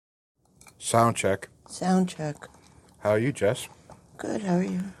Sound check. Sound check. How are you, Jess? Good, how are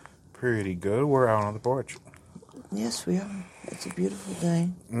you? Pretty good. We're out on the porch. Yes, we are. It's a beautiful day.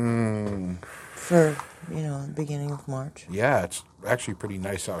 For, the beginning of March. Yeah, it's actually pretty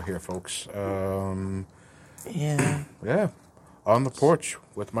nice out here, folks. Yeah. Yeah. On the porch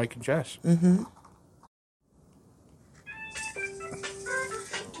with Mike and Jess. Mm-hmm.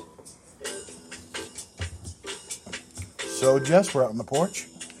 So, Jess, we're out on the porch.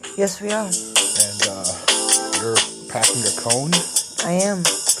 Yes, we are. And you're packing a cone. I am.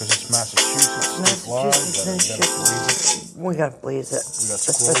 Because it's Massachusetts. We gotta blaze it. We got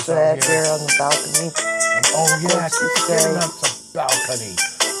squirrels Especially out out here on the balcony. Oh, yeah, it's getting on the balcony.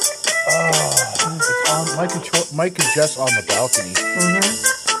 Oh, it's on Mike and Jess on the balcony.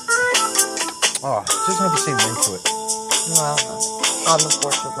 Mm-hmm. Oh, it doesn't have the same ring to it. Well, on the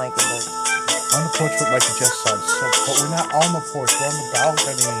porch with Mike and Jess. On the porch with Mike and Jess sounds so... But we're not on the porch, we're on the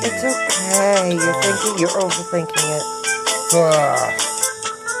balcony. It's okay. You're overthinking it. Alright.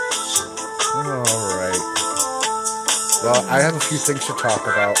 Well, I have a few things to talk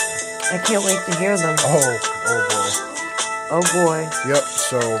about. I can't wait to hear them. Oh boy. Oh boy. Yep,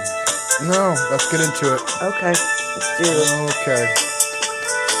 so... No, let's get into it. Okay, let's do this. Okay.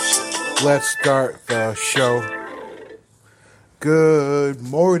 Let's start the show. Good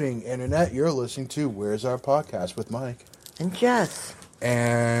morning, Internet. You're listening to Where's Our Podcast with Mike. And Jess.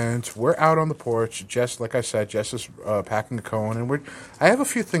 And we're out on the porch. Jess, like I said, Jess is packing a cone, and I have a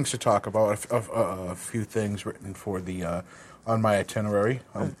few things to talk about. A few things written for the on my itinerary.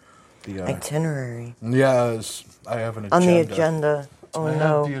 Itinerary. Yes, I have an agenda. On the agenda. Oh I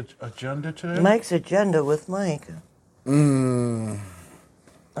no. have the agenda today. Mike's agenda with Mike. I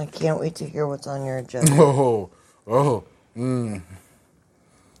can't wait to hear what's on your agenda.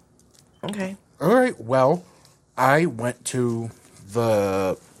 Okay. All right. Well, I went to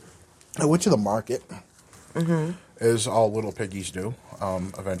the market, as all little piggies do,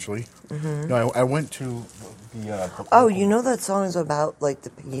 eventually. No, I went to the Oh, you know that song is about, like, the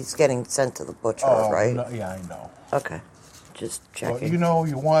piggies getting sent to the butcher, right? No, yeah, I know. Okay. Just checking. Well,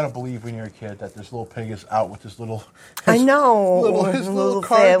 you want to believe when you're a kid that this little pig is out with this little... I know. His little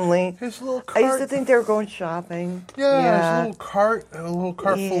cart, family. His little cart. I used to think they were going shopping. Yeah. His little cart full of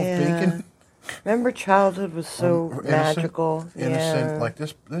bacon. Remember, childhood was so magical. Innocent. Like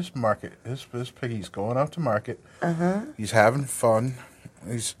this market, this piggy's going out to market. He's having fun.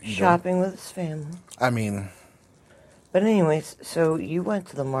 He's shopping with his family. I mean. But anyways, so you went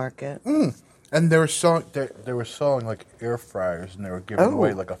to the market. And they were selling like air fryers, and they were giving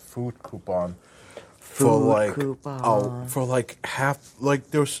away like a food coupon. For half,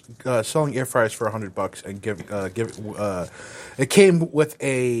 like they were selling air fryers for $100 and it came with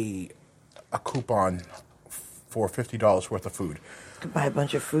a coupon for $50 worth of food. To buy a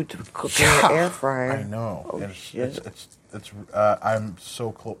bunch of food to cook in your air fryer. I know. Oh, shit. It's I'm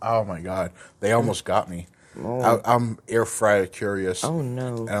so close. Oh my God, they almost got me. Oh. I'm air fryer curious. Oh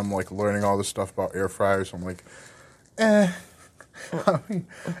no. And I'm like learning all this stuff about air fryers. I'm like, how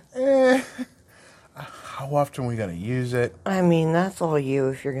often are we gonna use it? I mean, that's all you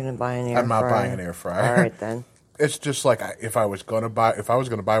if you're gonna buy an air fryer. I'm not buying an air fryer. All right then. It's just like if I was gonna buy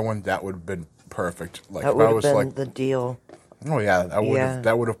one, that would have been perfect. Like that would have been the deal. Oh yeah,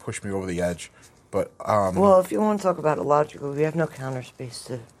 that would have pushed me over the edge. But well, if you want to talk about it logically, we have no counter space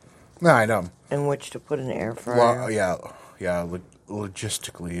to. No, I know. In which to put an air fryer. Well, yeah.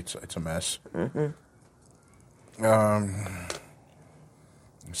 Logistically, it's a mess.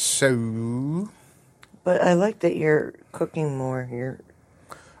 So. But I like that you're cooking more.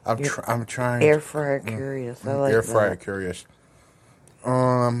 I'm trying. Air fryer curious. I like air that. Fryer curious.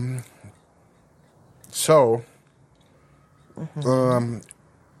 So.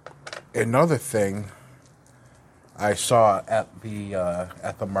 Another thing I saw at the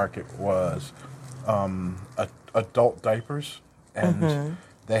market was adult diapers, and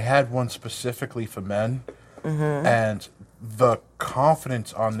they had one specifically for men, and the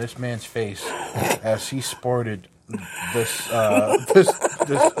confidence on this man's face as he sported this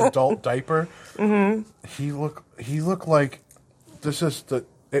adult diaper, he looked like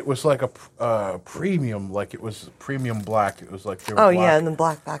it was like a premium, like it was premium black. It was like they were black. Yeah, and the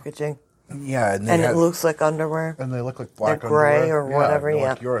black packaging. Yeah, and it looks like underwear. And they look like black gray underwear. or whatever. Yeah,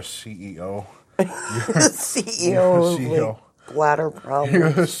 like you're a CEO. You're the CEO of bladder problems.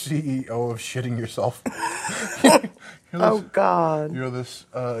 You're the CEO of shitting yourself. Oh God! You're this.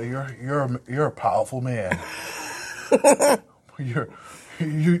 You're a powerful man. You're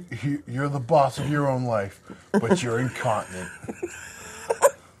the boss of your own life, but you're incontinent.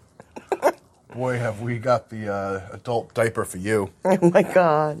 Boy, have we got the adult diaper for you. Oh my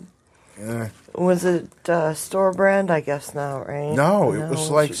God! Was it store brand? I guess not, right? No, it was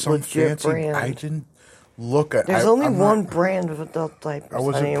like some legit fancy. brand. I didn't look at. There's only one brand of adult I diapers.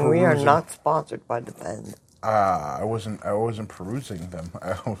 wasn't I mean, we are perusing. not sponsored by Depend. I wasn't perusing them,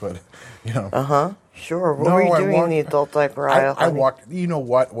 but you know. Sure. What were you doing in the adult diaper aisle? I walked. You know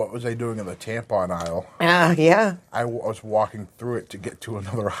what? What was I doing in the tampon aisle? Yeah. I was walking through it to get to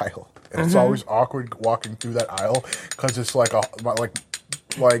another aisle. And it's always awkward walking through that aisle because it's like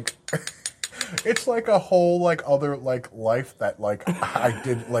it's like a whole like other like life that like I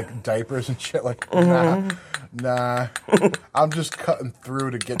did like diapers and shit. Like nah. I'm just cutting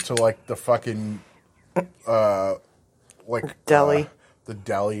through to get to like the fucking like deli, the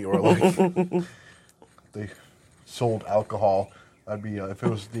deli or like they sold alcohol. That'd be if it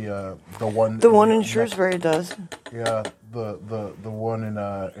was the one. The one in Shrewsbury does. Yeah, the one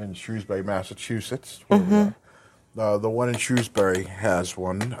in Shrewsbury, Massachusetts. Where, the one in Shrewsbury has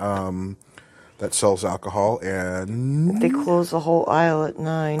one that sells alcohol, and They close the whole aisle at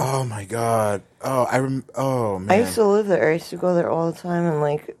 9. oh my god! Oh man! I used to live there. I used to go there all the time, and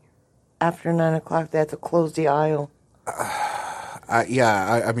like after 9 o'clock, they had to close the aisle.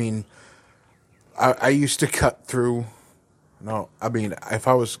 I mean, I used to cut through. No, I mean, if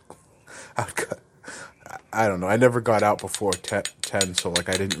I was, I'd cut. I don't know. I never got out before 10, so like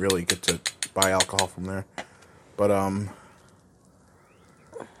I didn't really get to buy alcohol from there. But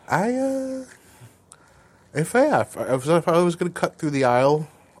if I was gonna cut through the aisle,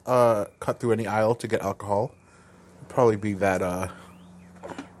 cut through any aisle to get alcohol, it'd probably be that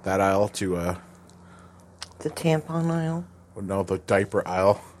aisle to The tampon aisle. no, the diaper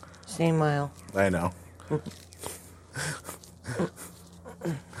aisle. Same aisle. I know.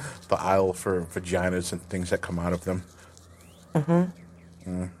 The aisle for vaginas and things that come out of them.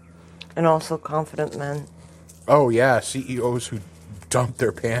 And also confident men. Oh yeah, CEOs who dump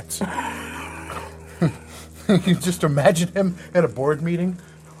their pants. You just imagine him at a board meeting,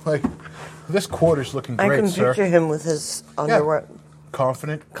 like this quarter's looking great, I can sir. picture him with his underwear,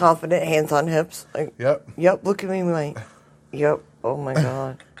 Confident. hands on hips. Like, Yep. Yep. Look at me, like, yep. Oh my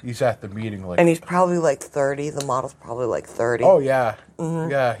god. He's at the meeting, like. And he's probably like 30. The model's probably like 30. Oh yeah,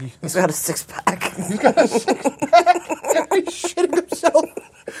 yeah. He's got a 6-pack. He's got a 6-pack. He's shitting himself.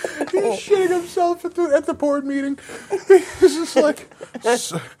 He's shitting himself at the board meeting. He's just like,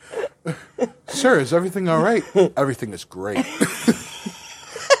 sir, is everything all right? Everything is great.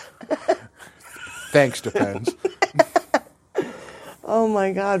 Thanks, Depends. Oh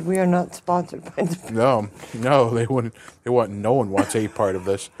my god, we are not sponsored by Depend. No, they wouldn't. No one wants any part of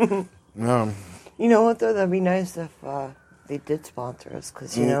this. No. You know what though? That'd be nice if they did sponsor us,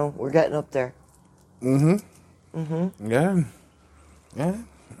 because you know we're getting up there. Yeah.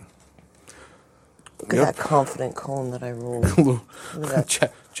 Look at that confident cone that I rolled.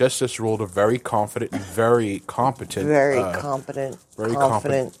 Jess just rolled a very confident and very competent. Very confident,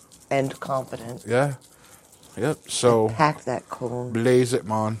 confident. and competent. Yeah. Yep. So Pack that cone. blaze it,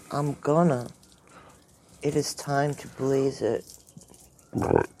 man. I'm gonna. It is time to blaze it.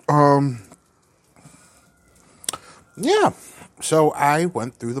 Yeah. So I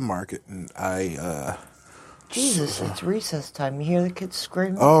went through the market and I Jesus, it's recess time. You hear the kids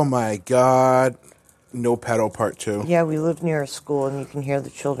screaming? oh my god. No pedal part 2. Yeah, we live near a school, and you can hear the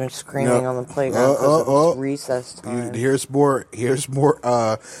children screaming on the playground because it's recess time. Here's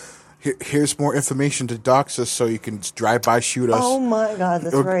more information to dox us so you can drive by, shoot us. Oh my god,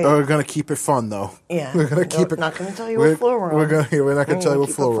 that's right. We're gonna keep it fun though. Yeah, we're gonna keep it. Not gonna tell you what floor we're on. We're not gonna tell you what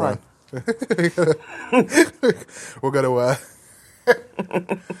floor we're on. We're gonna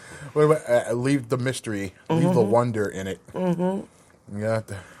leave the mystery, leave the wonder in it.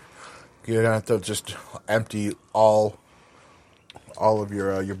 You have to just empty all of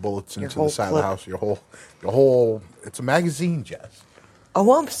your bullets into the side of the house. Your whole. It's a magazine, Jess.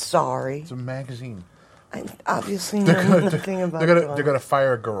 Oh, I'm sorry. It's a magazine. I obviously know nothing about it. They're gonna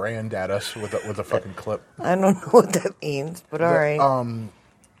fire a Garand at us with a fucking clip. I don't know what that means, but all right.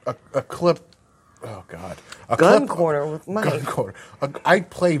 A clip. Oh God. Gun corner with Mike. Gun corner. I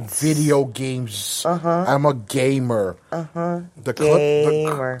play video games. I'm a gamer.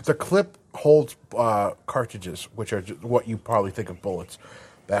 The clip holds cartridges, which are what you probably think of bullets.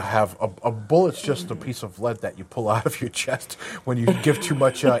 That have a bullet's just a piece of lead that you pull out of your chest when you give too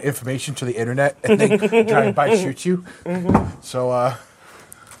much information to the internet and they drive by shoot you. So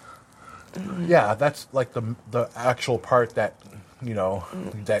yeah, that's like the actual part that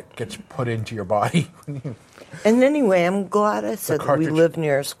that gets put into your body. And anyway, I'm glad I said that we cartridge. live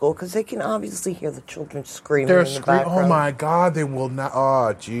near a school, because they can obviously hear the children screaming They're in the screaming. background. Oh my God, they will not.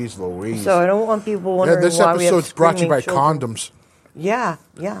 Oh, jeez Louise. So I don't want people wondering This why we have episode's brought to you by screaming children. condoms. Yeah.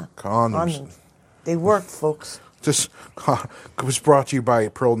 Condoms. They work, folks. Just was brought to you by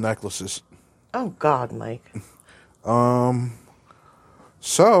Pearl Necklaces. Oh, God, Mike.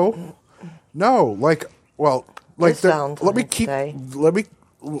 So, no, like, well, like, This Valentine's let me keep, Day. let me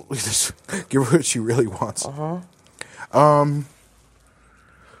just give her what she really wants.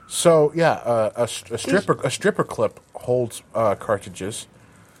 So yeah, a stripper clip holds cartridges,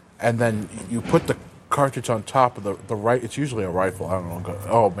 and then you put the cartridge on top of the right. It's usually a rifle. I don't know.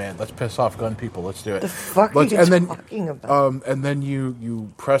 Oh man, let's piss off gun people. Let's do it. The fuck are you talking about? And then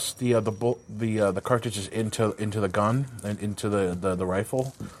you press the cartridges into the gun and into the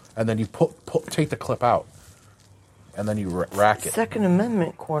rifle, and then you take the clip out, and then you rack it. Second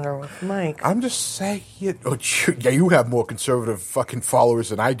Amendment corner with Mike. I'm just saying. Oh, yeah, you have more conservative fucking followers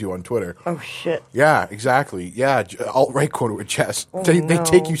than I do on Twitter. Oh shit. Yeah, exactly. Yeah, alt-right corner with Jess. They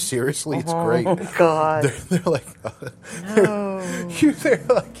take you seriously. It's great. Oh God. They're like, No. they're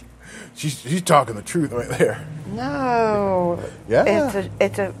like, she's talking the truth right there. No. Yeah.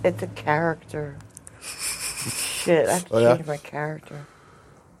 It's a character. Shit, I have to change my character.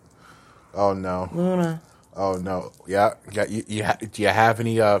 Oh no. Luna. Oh no. Yeah. Do you have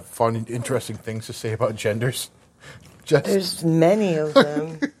any fun and interesting things to say about genders? Jess? There's many of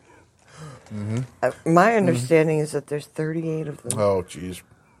them. My understanding is that there's 38 of them. Oh jeez.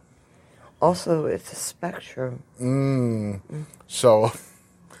 Also, it's a spectrum. So,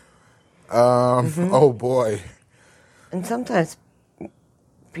 oh boy. And sometimes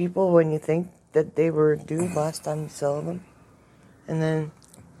people, when you think that they were a dude last time you saw them, and then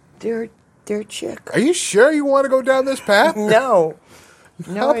they're a chick. Are you sure you want to go down this path? No,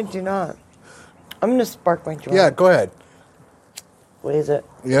 I do not. I'm going to spark my joint. Yeah, go ahead. Blaze it.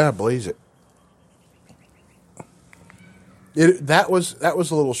 Yeah, blaze it. That was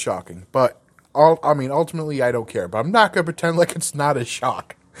a little shocking, but ultimately I don't care. But I'm not gonna pretend like it's not a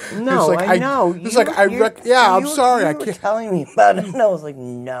shock. No, like, I know. I'm sorry, I You were can't. telling me about it, and I was like,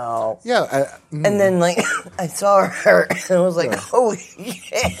 no. Yeah, And then like I saw her, and I was like, holy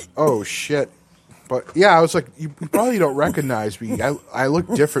shit. oh shit. But yeah, I was like, you probably don't recognize me. I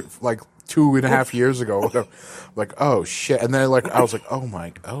look different like 2.5 years ago. Like, oh shit. And then like I was like, oh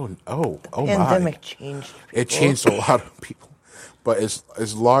my, oh my. Pandemic changed people. It changed a lot of people. But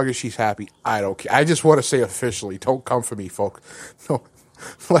as long as she's happy, I don't care. I just want to say officially, don't come for me, folk.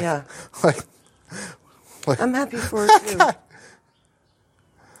 No, like I'm happy for her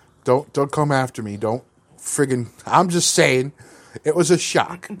too. Don't come after me. Don't friggin'. I'm just saying, it was a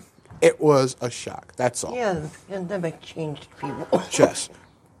shock. It was a shock. That's all. Yeah, the pandemic changed people. Jess.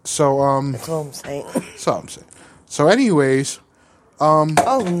 So That's all I'm saying. So anyways, Oh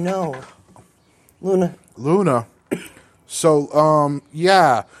no, Luna. So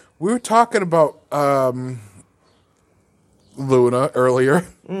yeah, we were talking about Luna earlier.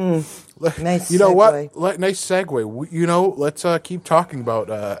 Nice. You know segue. what? Nice segue. Let's keep talking about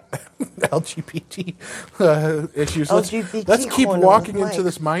LGBT issues. LGBT Let's keep corner walking with into Mike.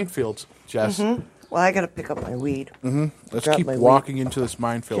 this minefield, Jess. Well, I gotta pick up my weed. Let's keep walking into this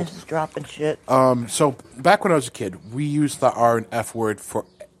minefield. Just dropping shit. So back when I was a kid, we used the R and F word for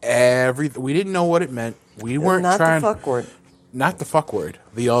everything. We didn't know what it meant. We weren't Not trying. the fuck word. Not the fuck word.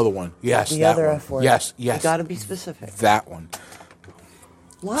 The other one. Yes, The that other one. F word. Yes. You gotta be specific. That one.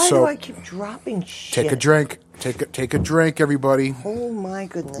 Why So- do I keep dropping shit? Take a drink. Take a drink, everybody. Oh my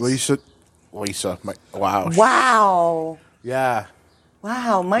goodness. Lisa. Wow. Wow. Yeah.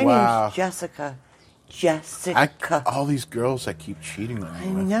 Wow. My Wow. name's Jessica. Jessica. All these girls that keep cheating on I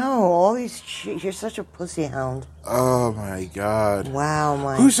you. know. All these you're such a pussy hound. Oh my god. Wow,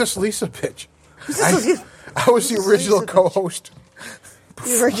 my. Who's this Lisa bitch? this I was the Who's original Lisa bitch? co-host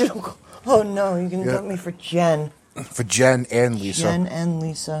The original. Oh no, you can dump me for Jen. for Jen and Lisa. Jen and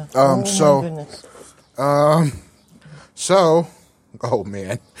Lisa. So- my goodness. So, oh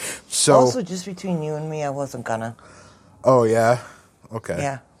man. So, Also, just between you and me, I wasn't gonna. oh yeah. Okay.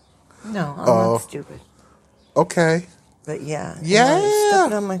 Yeah. No, I'm not stupid. Okay. But yeah. Yeah.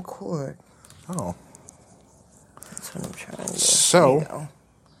 Stepping on my cord. Oh. That's what I'm trying to do. So- There you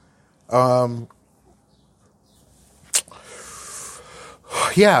go.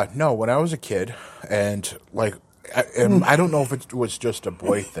 Yeah, no, when I was a kid, and like, I don't know if it was just a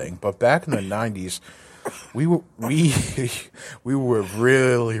boy thing, but back in the 90s, we were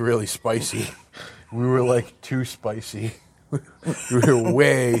really, really spicy. We were like too spicy. We were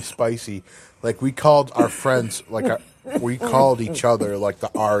way spicy. Like we called our friends, we called each other like the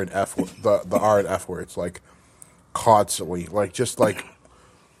R and F, the R and F words, like constantly, just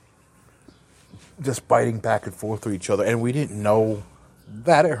biting back and forth to each other, and we didn't know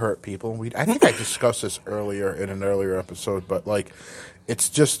that it hurt people. I think I discussed this earlier in an earlier episode, but like, it's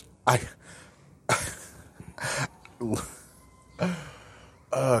just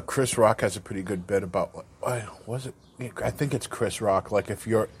Chris Rock has a pretty good bit about what was it? I think it's Chris Rock. Like if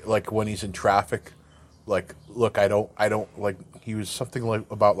you're like when he's in traffic, like look, I don't like he was something like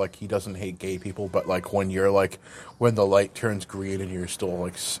about like he doesn't hate gay people, but like when you're like when the light turns green and you're still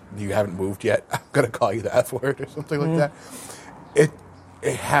like you haven't moved yet, I'm gonna call you the F word or something like that.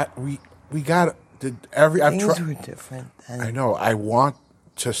 It had we got did every I've Things were different then. I know. I want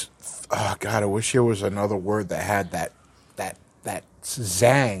to. Oh God, I wish there was another word that had that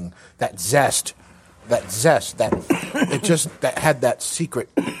zang, that zest, that it just that had that secret,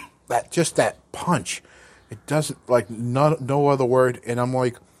 that punch. It doesn't like no other word. And I'm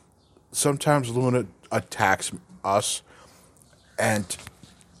like, sometimes Luna attacks us, and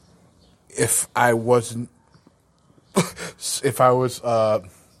if I was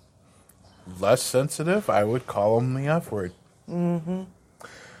less sensitive, I would call him the F word. Mm-hmm.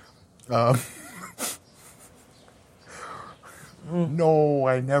 No,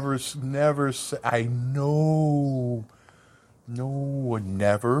 I never said. I know. No,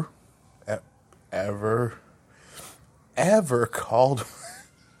 never, ever called.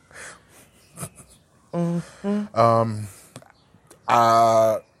 Mm-hmm.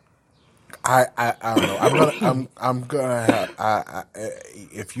 I don't know. I'm gonna.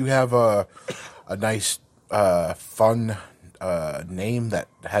 If you have a nice, fun name that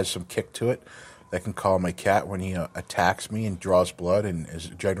has some kick to it, that can call my cat when he attacks me and draws blood and is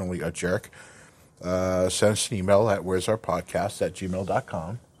generally a jerk, send us an email at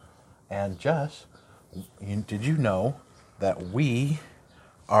where'sOurPodcast@gmail.com. And Jess, did you know that we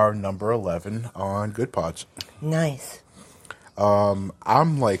are number 11 on Good Pods? Nice. I'm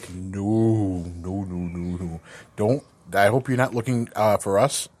like, no. Don't. I hope you're not looking for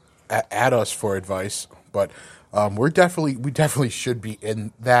us at us for advice, but we definitely should be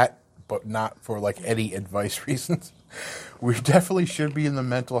in that, but not for like any advice reasons. We definitely should be in the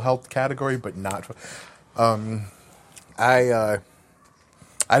mental health category, but not. I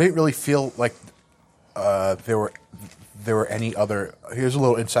didn't really feel like there were any other. Here's a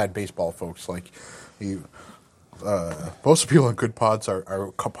little inside baseball, folks. Like you. Most people on Good Pods are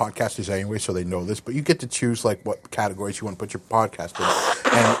podcasters anyway, so they know this. But you get to choose like what categories you want to put your podcast in.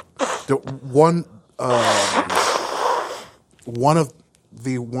 And the one of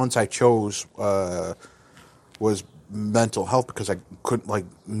the ones I chose was mental health because I couldn't like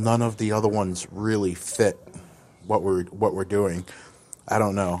none of the other ones really fit what we're doing. I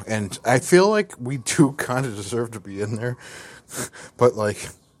don't know, and I feel like we do kind of deserve to be in there, but like.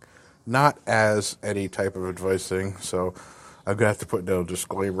 Not as any type of advice thing, so I'm gonna have to put no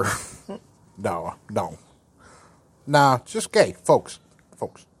disclaimer. No, nah, just gay, folks,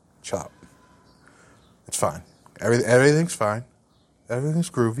 chill out. It's fine. Everything's fine.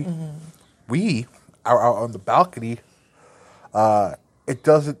 Everything's groovy. Mm-hmm. We are out on the balcony. It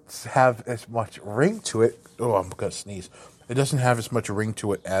doesn't have as much ring to it. Oh, I'm gonna sneeze. It doesn't have as much ring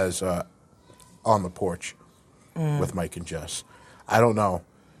to it as on the porch with Mike and Jess. I don't know.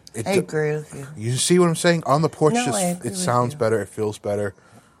 I agree with you. You see what I'm saying? On the porch, No, it sounds better. It feels better.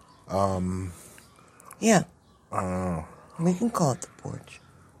 Yeah. We can call it the porch.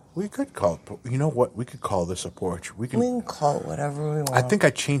 We could call it. You know what? We could call this a porch. We can call it whatever we want. I think I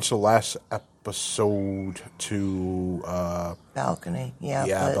changed the last episode to balcony. Yeah.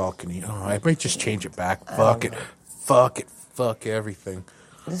 Yeah, balcony. Oh, I might just change it back. Fuck it. Fuck everything.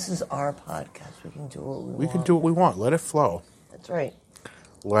 This is our podcast. We can do what we want. We can do what we want. Let it flow. That's right.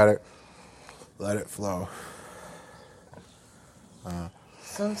 Let it flow.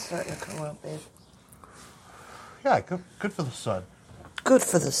 Sun's starting to come up, babe. Yeah, good for the sun. Good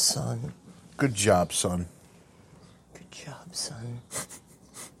for the sun. Good job, son. Good job, son.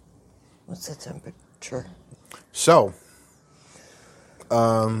 What's the temperature? So,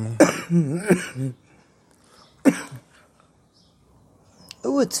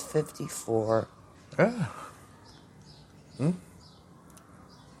 Oh, it's 54. Yeah.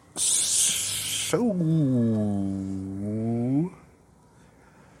 So,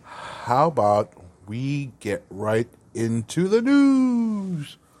 how about we get right into the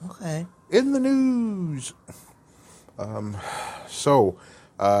news? Okay. In the news.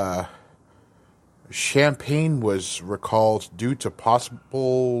 Champagne was recalled due to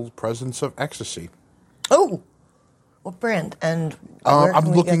possible presence of ecstasy. Oh, what brand? And where I'm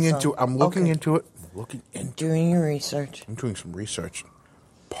can we looking get into. some? I'm looking Okay. into it. Looking into. Doing your research. I'm doing some research.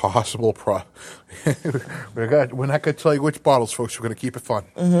 Possible we're not gonna tell you which bottles, folks. We're gonna keep it fun.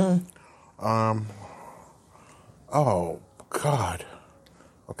 Mm-hmm. Oh God.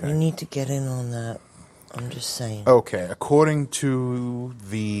 Okay. You need to get in on that. I'm just saying. Okay. According to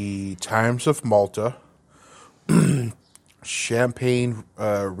the Times of Malta, champagne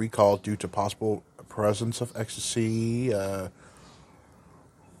recalled due to possible presence of ecstasy. Blah,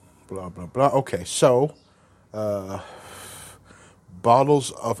 blah, blah. Okay, so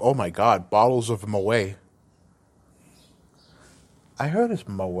bottles of, oh my God, bottles of Moet. I heard it's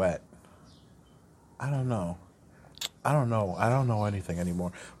Moet. I don't know. I don't know anything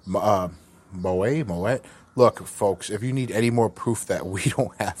anymore. Moet. Look, folks, if you need any more proof that we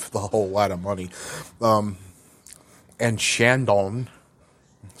don't have the whole lot of money, and Champagne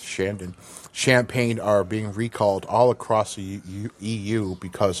are being recalled all across the EU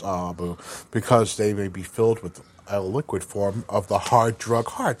because they may be filled with a liquid form of the hard drug.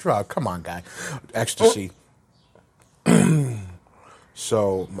 Come on, guy. Ecstasy.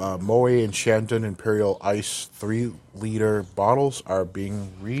 So, Moet and Shandon Imperial Ice 3-liter bottles are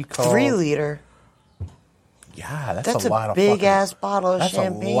being recalled. 3 liter? Yeah, that's a lot of big ass bottle of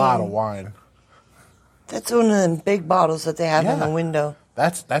champagne. That's a lot of wine. That's one of them big bottles that they have in the window.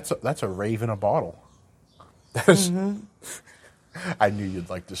 That's a rave in a bottle. That's. I knew you'd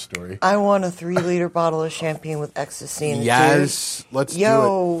like this story. I want a 3-liter bottle of champagne with ecstasy in it. Yes, let's do it.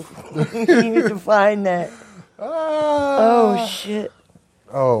 Yo, you need to find that. Oh shit.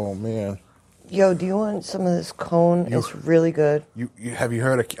 Oh man. Yo, do you want some of this cone? It's really good. You have you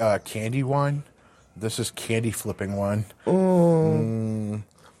heard of candy wine? This is candy flipping wine. Moet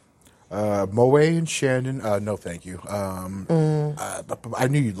and Shandon. No, thank you. I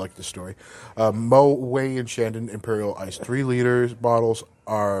knew you'd like this story. Moet and Shandon Imperial Ice 3-liter bottles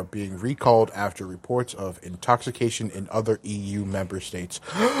are being recalled after reports of intoxication in other EU member states.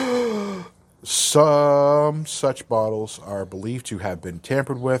 Some such bottles are believed to have been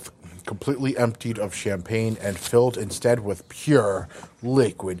tampered with, completely emptied of champagne, and filled instead with pure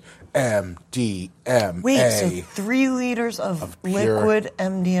liquid MDMA. Wait, so 3 liters of liquid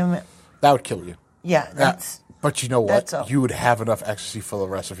MDMA? That would kill you. Yeah, that's... But you know what? You would have enough ecstasy for the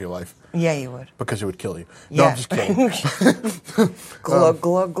rest of your life. Yeah, you would. Because it would kill you. No, I'm just kidding. Glug,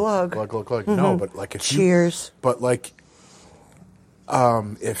 glug, glug. Glug, glug, glug. No, but like if Cheers. But like,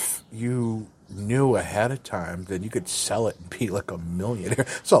 if you knew ahead of time, then you could sell it and be like a millionaire.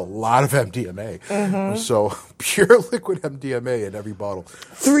 It's a lot of MDMA. So pure liquid MDMA in every bottle.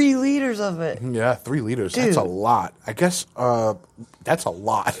 3 liters of it. Yeah, 3 liters. Dude. That's a lot. I guess that's a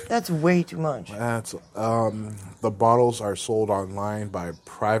lot. That's way too much. That's the bottles are sold online by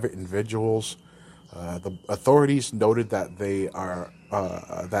private individuals. The authorities noted that there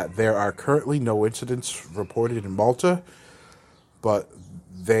are currently no incidents reported in Malta, but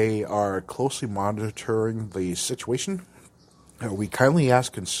they are closely monitoring the situation. We kindly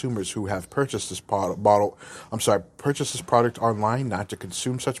ask consumers who have purchased this purchased this product online not to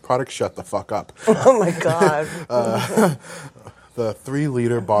consume such products. Shut the fuck up. Oh my God. The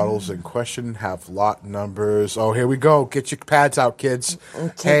 3-liter bottles in question have lot numbers. Oh, here we go. Get your pads out, kids.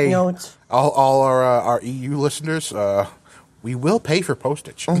 Take notes. All our EU listeners, we will pay for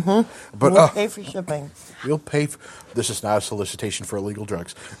postage. But we'll pay for shipping. We'll pay. This is not a solicitation for illegal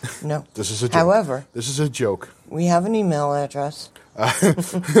drugs. No. This is a joke. However, this is a joke. We have an email address.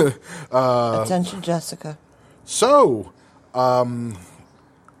 Attention, Jessica. So, I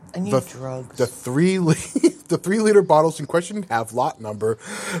need drugs. The 3-liter bottles in question have lot number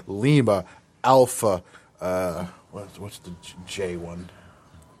Lima Alpha. What's the J one?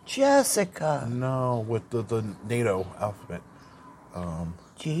 Jessica. No, with the NATO alphabet.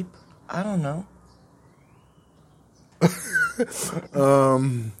 Jeep. I don't know.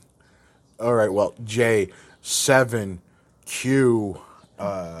 All right. Well, J7Q.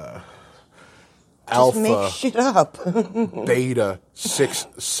 Alpha, just make shit up. Beta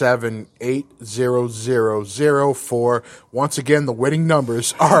 6780004. Once again, the winning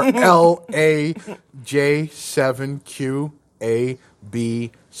numbers are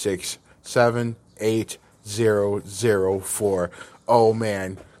LAJ7QAB6780004. Oh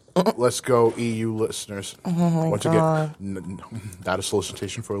man, let's go, EU listeners. Oh Once God. again, not a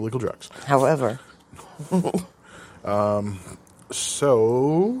solicitation for illegal drugs. However,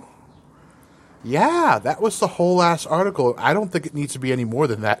 so. Yeah, that was the whole last article. I don't think it needs to be any more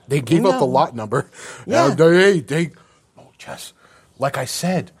than that. They gave out the lot number. Yeah. Jess, like I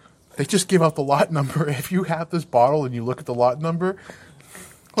said, they just give out the lot number. If you have this bottle and you look at the lot number,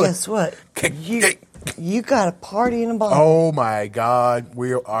 guess what? You got a party in a bottle. Oh my God,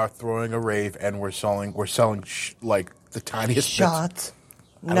 we are throwing a rave and we're selling like the tiniest shots.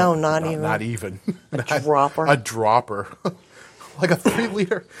 No, not even. Not even A dropper. A dropper, like a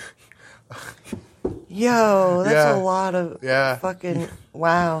 3-liter. Yo, that's Yeah. a lot of Yeah. fucking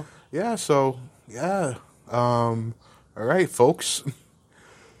wow. Yeah, so, yeah. All right, folks.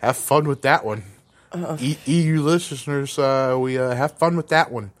 Have fun with that one. EU listeners, we have fun with that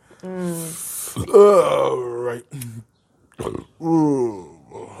one. All right.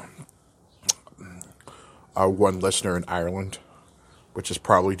 Our one listener in Ireland, which is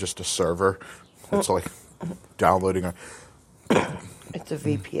probably just a server. It's like downloading a... It's a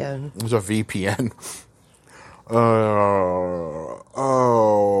VPN. It's a VPN.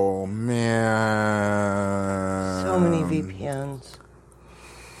 Oh, man. So many VPNs.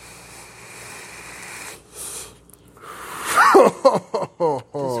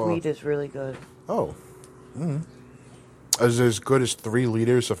 This weed is really good. Oh. Is it as good as 3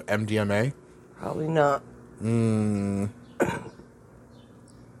 liters of MDMA? Probably not.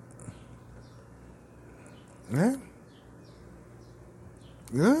 Yeah.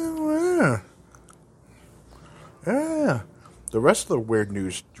 Yeah. Yeah. The rest of the weird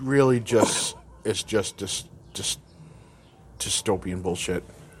news really just is just dystopian bullshit.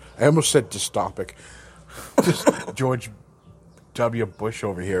 I almost said dystopic. Just George W. Bush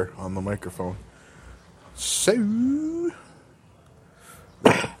over here on the microphone. So...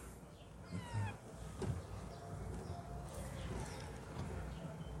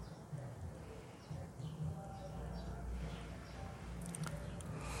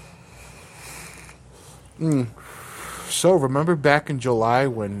 So, remember back in July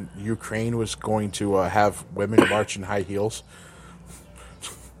when Ukraine was going to have women march in high heels?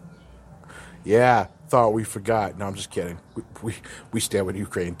 Yeah, thought we forgot. No, I'm just kidding. We stand with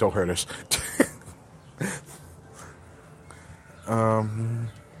Ukraine. Don't hurt us.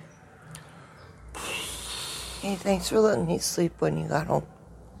 Hey, thanks for letting me sleep when you got home.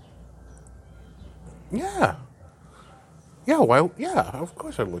 Yeah. Yeah, why? Yeah, of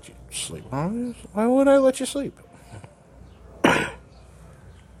course I'd let you sleep. Why would I let you sleep?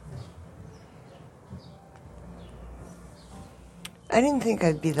 I didn't think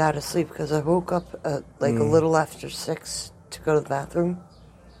I'd be that asleep because I woke up at like a little after 6 to go to the bathroom,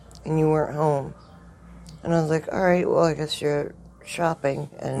 and you weren't home. And I was like, all right, well, I guess you're shopping,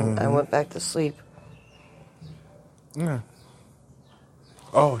 and I went back to sleep. Yeah.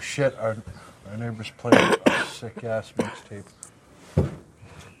 Oh, shit. Our neighbor's playing a sick-ass mixtape.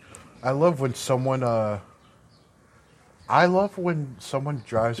 I love when someone,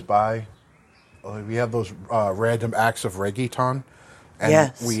 drives by. We have those random acts of reggaeton. And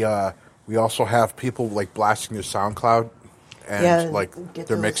Yes. we also have people, like, blasting their SoundCloud and, like, get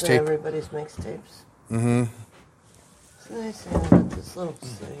their to listen to mixtape. everybody's mixtapes. Mm-hmm. It's a nice thing about this little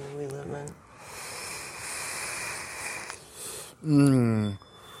city we live in.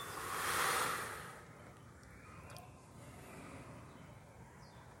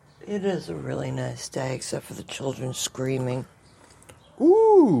 It is a really nice day, except for the children screaming.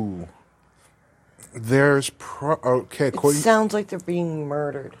 Ooh. There's okay. It sounds like they're being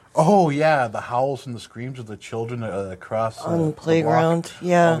murdered Oh yeah, the howls and the screams of the children across on the playground. block.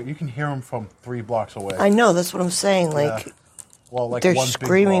 Yeah, Oh, you can hear them from 3 blocks away. I know. That's what I'm saying. Like, Yeah. Well, like they're one big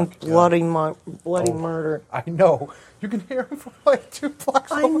screaming block, yeah. bloody Oh. murder. I know. You can hear them from like 2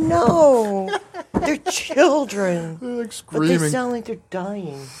 blocks I away. know. They're children, They're like but screaming. they sound like they're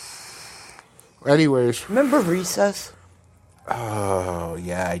dying. Anyways. Remember Recess? Oh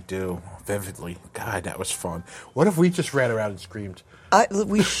yeah, I do vividly. God, that was fun. What if we just ran around and screamed?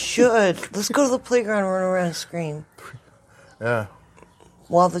 We should. Let's go to the playground and run around and scream Yeah.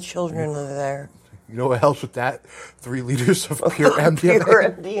 while the children are there. You know what helps with that? 3 liters of pure MDMA. Pure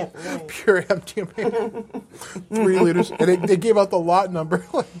MDMA. Pure MDMA. 3 liters. And they gave out the lot number.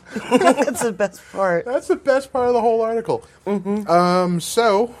 That's the best part. That's the best part of the whole article.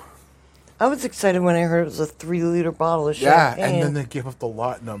 So... I was excited when I heard it was a 3-liter bottle of Yeah, champagne. and then they give up the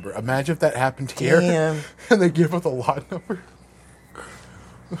lot number. Imagine if that happened here. Damn. And they give up the lot number.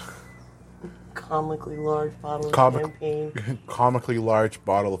 Comically large bottle of champagne. Comically large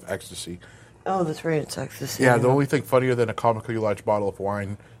bottle of ecstasy. Oh, that's right. It's ecstasy. Yeah, the only thing funnier than a comically large bottle of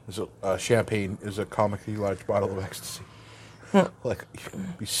wine is champagne is a comically large bottle of ecstasy. Like,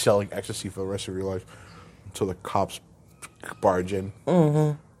 you'd be selling ecstasy for the rest of your life until the cops barge in.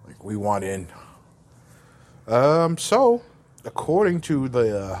 Mm-hmm. Like, we want in. So, according to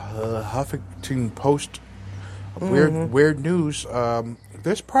the Huffington Post, weird news,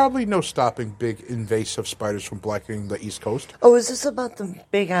 there's probably no stopping big invasive spiders from blackening the East Coast. Oh, is this about the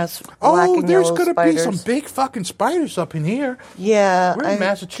big-ass black Oh, and there's yellow going to be spiders? some big fucking spiders up in here. Yeah, We're in I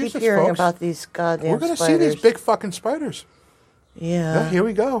Massachusetts, keep hearing folks. about these goddamn We're going to see spiders. these big fucking spiders. Yeah. Here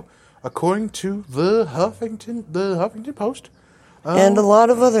we go. According to the Huffington Post, And a lot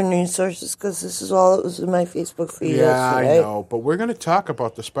of other news sources, because this is all that was in my Facebook feed yesterday. I know, but we're going to talk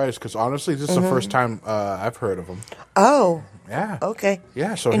about the spiders, because honestly, this is the first time I've heard of them. Oh. Yeah. Okay.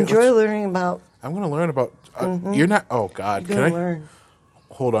 Yeah, so... Enjoy learning about... I'm going to learn about... You're not... Oh, God. Can I... learn.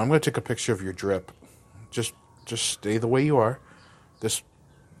 Hold on, I'm going to take a picture of your drip. Just stay the way you are.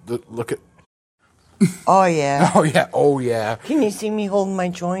 Look at... Oh, yeah. Oh, yeah. Can you see me holding my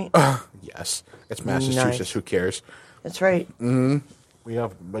joint? Yes. It's Massachusetts. Nice. Who cares? That's right. Mm-hmm. We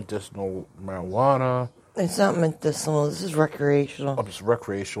have medicinal marijuana. It's not medicinal. This is recreational. Oh, it's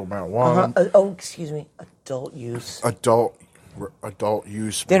recreational marijuana. Oh, excuse me. Adult use. Adult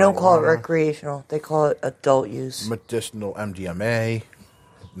use. They don't call it recreational. They call it adult use. Medicinal MDMA.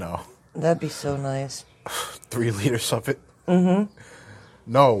 No. That'd be so nice. 3 liters of it. Mm-hmm.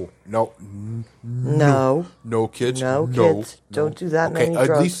 No, kids. No, kids. Don't do that many drugs.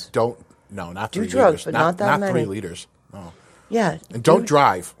 At least don't. No, not 3 liters. Do drugs, but not that many. Not 3 liters. No. Yeah. And don't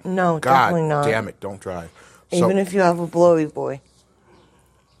drive. No, God definitely not. Damn it, don't drive. Even if you have a blowy boy.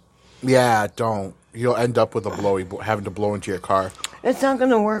 Yeah, don't. You'll end up with a blowy boy, having to blow into your car. It's not going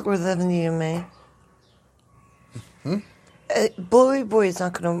to work with MDMA. Blowy boy is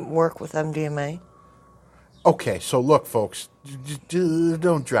not going to work with MDMA. Okay, so look, folks,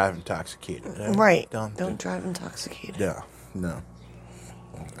 don't drive intoxicated. Right. Don't drive intoxicated. Yeah, no.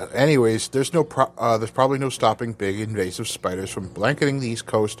 Anyways, there's probably no stopping big invasive spiders from blanketing the East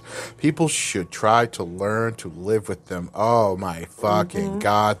Coast. People should try to learn to live with them. Oh my fucking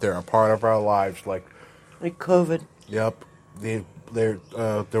God, they're a part of our lives, like COVID. Yep, they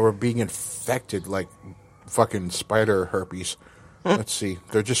were being infected like fucking spider herpes. Let's see,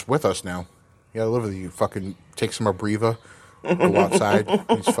 they're just with us now. You gotta live with you. Fucking take some Abreva, go outside.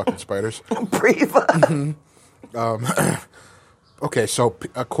 These fucking spiders. Abreva. Okay, so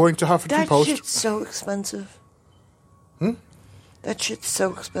according to Huffington Post... That shit's so expensive. That shit's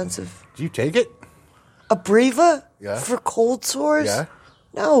so expensive. Do you take it? Abreva? Yeah. For cold sores? Yeah.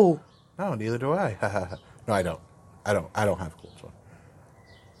 No. No, neither do I. No, I don't. I don't have cold sores.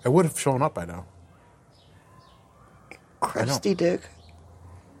 I would have shown up by now. Crusty dick.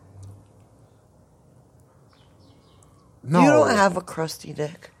 No. You don't have a crusty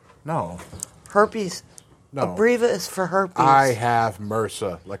dick. No. Herpes. No. Abreva is for herpes. I have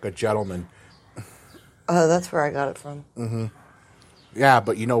MRSA, like a gentleman. That's where I got it from. Mm-hmm. Yeah,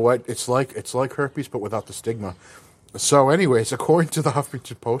 but you know what? It's like herpes, but without the stigma. So anyways, according to the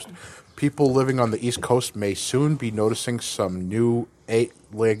Huffington Post, people living on the East Coast may soon be noticing some new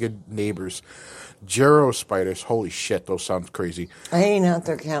 8-legged neighbors. Gero spiders. Holy shit, those sound crazy. I ain't out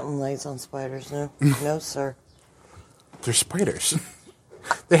there counting legs on spiders, no. No, sir. They're spiders.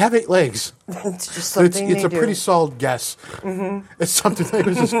 They have 8 legs. It's just something It's a pretty solid guess. Mm-hmm. It's something like,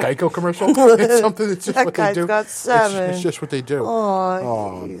 was this Geico commercial? It's something that's just that what they do. Got 7. It's just what they do.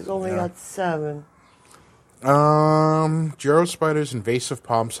 Oh, he's only got 7. Gero spiders, invasive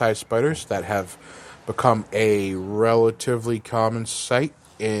palm-sized spiders that have become a relatively common sight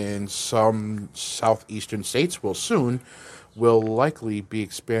in some southeastern states will likely be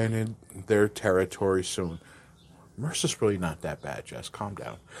expanding their territory soon. MRSA's really not that bad, Jess. Calm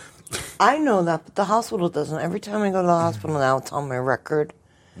down. I know that, but the hospital doesn't. Every time I go to the hospital now, it's on my record.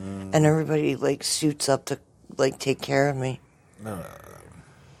 And everybody, suits up to, take care of me.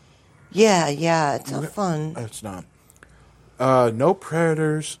 Yeah, it's not fun. It's not. No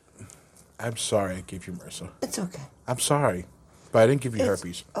predators. I'm sorry I gave you MRSA. It's okay. I'm sorry, but I didn't give you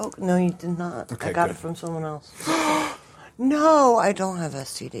herpes. Oh, no, you did not. Okay, I got it from someone else. No, I don't have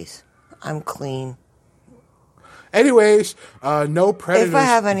STDs. I'm clean. Anyways, no predators. If I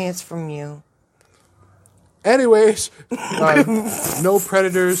have any, it's from you. Anyways, no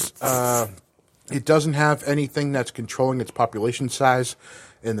predators. It doesn't have anything that's controlling its population size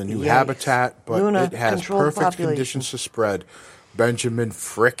in the new habitat, but it has perfect conditions to spread. Benjamin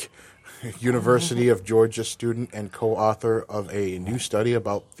Frick, University of Georgia student and co-author of a new study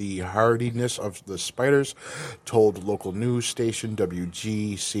about the hardiness of the spiders, told local news station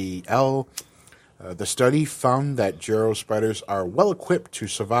WGCL. The study found that Gero spiders are well equipped to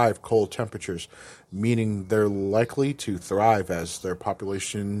survive cold temperatures, meaning they're likely to thrive as their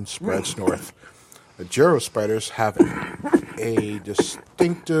population spreads north. The Gero spiders have a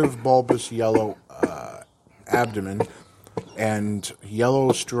distinctive bulbous yellow abdomen and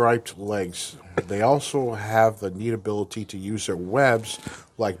yellow striped legs. They also have the neat ability to use their webs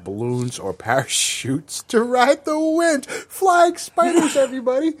like balloons or parachutes to ride the wind. Flying spiders,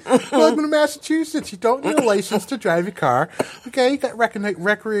 everybody. Welcome to Massachusetts. You don't need a license to drive your car. Okay, you got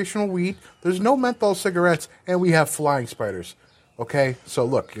recreational weed. There's no menthol cigarettes, and we have flying spiders. Okay, so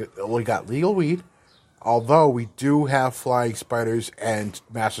look, we got legal weed, Although we do have flying spiders and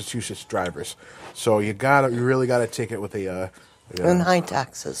Massachusetts drivers, so you really gotta take it with And high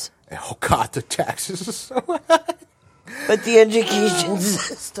taxes. oh God, the taxes are so But the education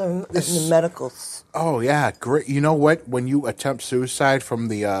system and the medicals. Oh yeah, great. You know what? When you attempt suicide from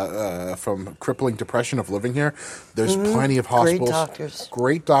the from crippling depression of living here, there's plenty of hospitals,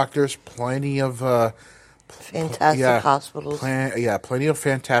 great doctors, plenty of fantastic hospitals. Plenty of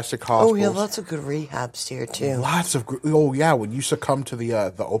fantastic hospitals. Oh, yeah, lots of good rehabs here too. Lots of when you succumb to the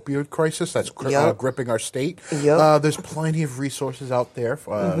opioid crisis that's gripping our state, there's plenty of resources out there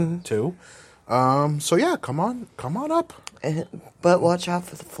too. So yeah, come on up. But watch out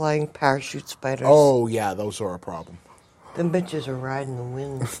for the flying parachute spiders. Oh yeah, those are a problem. Them bitches are riding the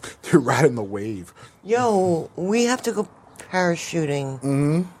wind. They're riding the wave. Yo, we have to go parachuting.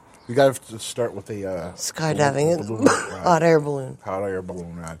 Mm-hmm. We got to start with a skydiving, hot air balloon. Hot air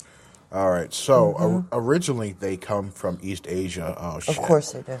balloon ride. All right. So originally they come from East Asia. Oh shit. Of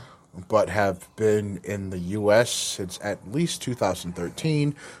course they do. But have been in the U.S. since at least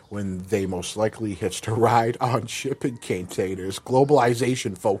 2013, when they most likely hitched a ride on shipping containers.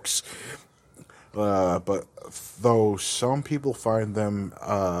 Globalization, folks. But though some people find them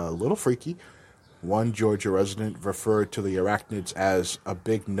a little freaky, one Georgia resident referred to the arachnids as a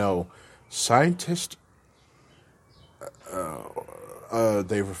big no. Scientists, we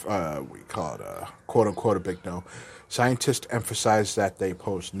call it a quote-unquote a big no. Scientists emphasize that they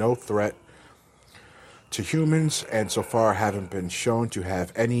pose no threat to humans and so far haven't been shown to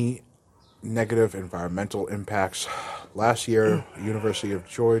have any negative environmental impacts. Last year, University of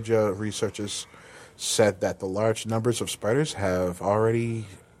Georgia researchers said that the large numbers of spiders have already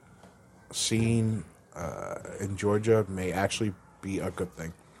seen in Georgia may actually be a good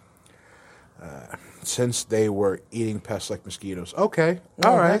thing. Since they were eating pests like mosquitoes. Okay,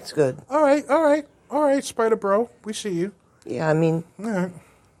 all right. That's good. All right, Spider Bro, we see you. Yeah, I mean, all right.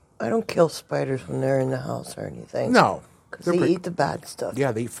 I don't kill spiders when they're in the house or anything. No. Because they eat the bad stuff.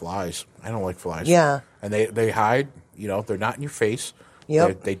 Yeah, they eat flies. I don't like flies. Yeah. And they hide, they're not in your face.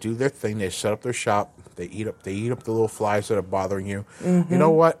 Yep. They do their thing. They set up their shop. They eat up the little flies that are bothering you. Mm-hmm. You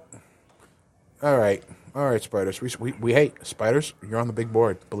know what? All right, spiders. We hate spiders. You're on the big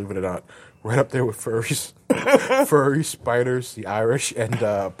board, believe it or not. Right up there with furries. Furry spiders, the Irish, and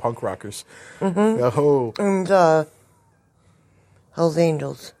punk rockers. Mm-hmm. Oh. And Hell's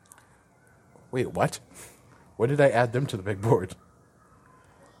Angels. Wait, what? When did I add them to the big board?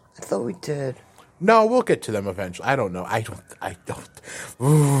 I thought we did. No, we'll get to them eventually. I don't know. I don't.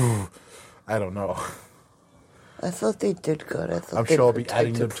 Ooh, I don't know. I thought they did good. I'm sure I'll be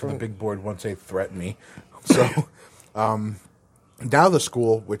adding them to the big board once they threaten me. So, now the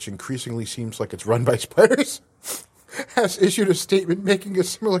school, which increasingly seems like it's run by spiders, has issued a statement making a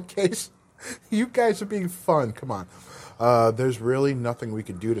similar case. You guys are being fun. Come on. There's really nothing we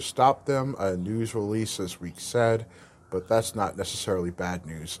can do to stop them, a news release this week said, but that's not necessarily bad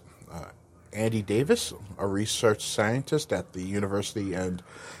news. Andy Davis, a research scientist at the university and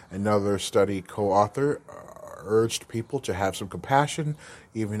another study co-author, urged people to have some compassion,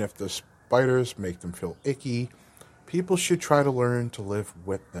 even if the spiders make them feel icky. People should try to learn to live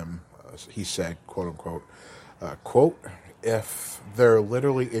with them, he said, quote-unquote. Quote, if they're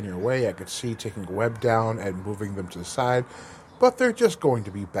literally in your way, I could see taking a web down and moving them to the side, but they're just going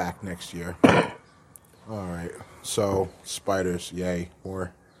to be back next year. All right, so spiders, yay,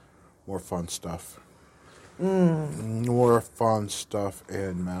 more fun stuff. More fun stuff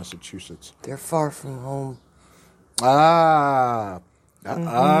in Massachusetts. They're far from home. Uh-huh.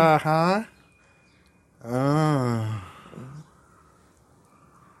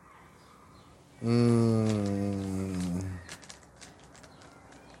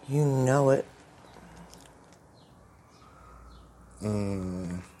 You know it.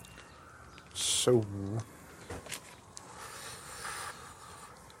 So...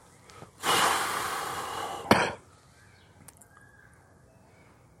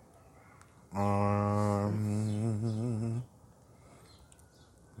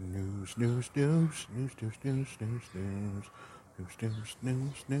 News.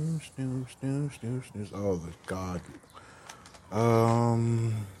 Oh, God.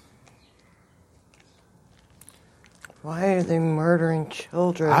 Why are they murdering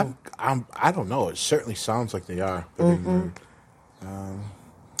children? I don't know. It certainly sounds like they are. They're being murdered.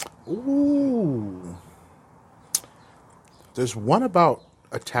 Ooh. There's one about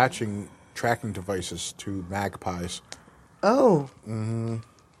attaching tracking devices to magpies. Oh. Mm-hmm.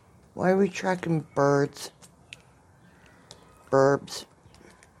 Why are we tracking birds? Burbs.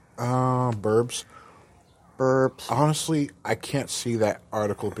 Burbs. burps. Honestly, I can't see that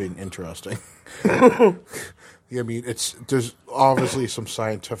article being interesting. I mean, there's obviously some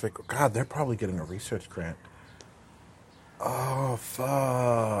scientific... God, they're probably getting a research grant. Oh,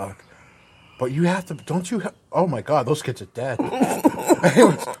 fuck. But you have to... Don't you... Oh, my God, those kids are dead.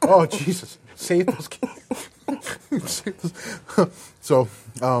 Anyways, oh, Jesus. Save those kids. Save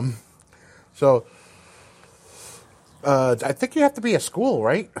those. I think you have to be at school,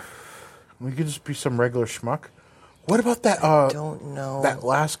 right? We could just be some regular schmuck. What about that? I don't know. That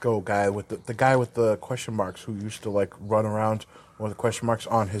Lasco guy with the guy with the question marks who used to like run around with the question marks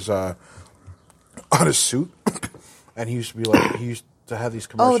on his suit, and he used to have these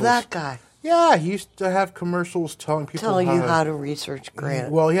commercials. Oh, that guy. Yeah, he used to have commercials telling people how to research grants.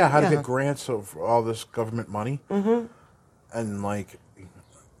 Well, yeah, how to get grants of all this government money, and like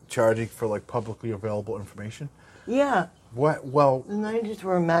charging for like publicly available information. Yeah. What? Well, the 90s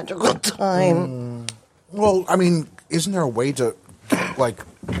were a magical time. Well, I mean, isn't there a way to, like,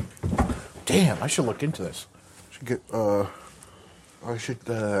 damn, I should look into this. I should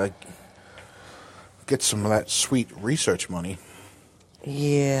get some of that sweet research money.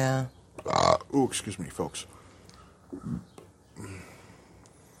 Yeah. Oh, excuse me, folks.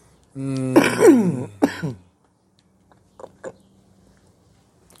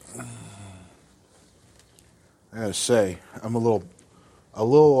 I gotta say, I'm a little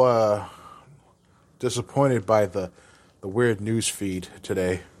disappointed by the weird news feed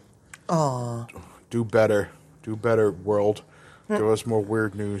today. Aw. Do better, world. Give us more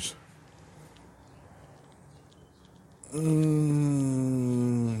weird news.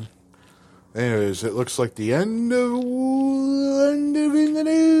 Anyways, it looks like the end of in the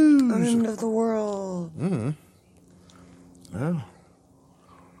news. End of the world. Yeah.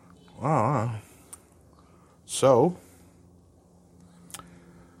 Wow. So,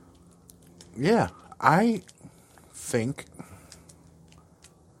 yeah, I think,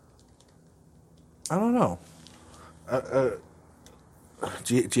 I don't know.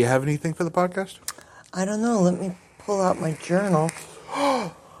 Do you have anything for the podcast? I don't know. Let me pull out my journal.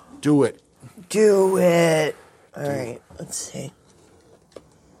 Do it. Do it. All right. Let's see.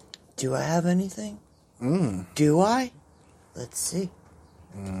 Do I have anything? Do I? Let's see.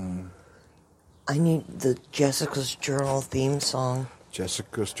 I need the Jessica's Journal theme song.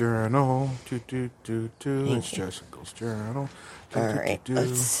 Jessica's Journal. It's Jessica's Journal. All right.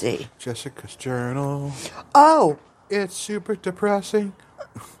 Let's see. Jessica's Journal. Oh! It's super depressing.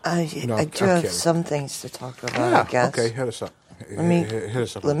 I do have some things to talk about, I guess. Okay, hit us up. Hit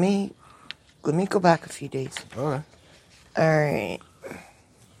us up. Let me go back a few days. Okay. All right.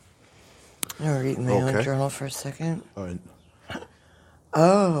 I'm going to read my own journal for a second.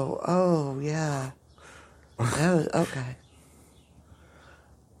 Oh, yeah. That was, okay.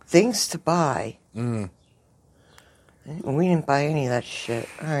 Things to buy. We didn't buy any of that shit.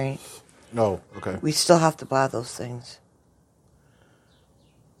 All right. No, okay. We still have to buy those things.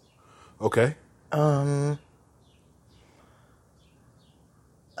 Okay.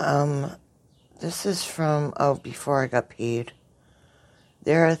 This is from, before I got paid.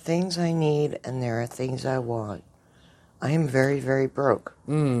 There are things I need and there are things I want. I am very, very broke.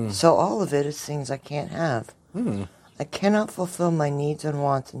 So all of it is things I can't have. I cannot fulfill my needs and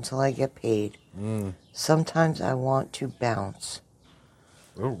wants until I get paid. Sometimes I want to bounce.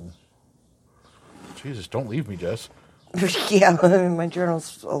 Oh. Jesus, don't leave me, Jess. Yeah, my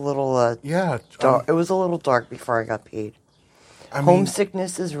journal's a little dark. It was a little dark before I got paid.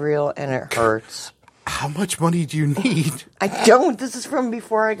 Homesickness is real and it hurts. How much money do you need? I don't. This is from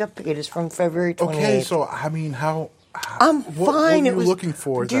before I got paid. It's from February 28th. Okay, so I mean, I'm fine. What were you looking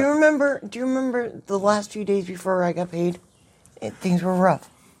for? Do you remember the last few days before I got paid? Things were rough.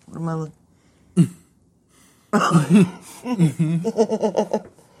 What am I looking?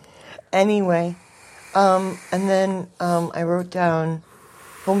 Anyway, and then I wrote down,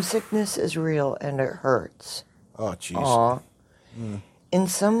 homesickness is real and it hurts. Oh, jeez. Aw. In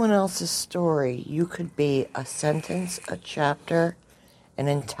someone else's story, you could be a sentence, a chapter, an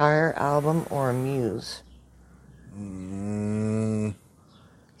entire album, or a muse.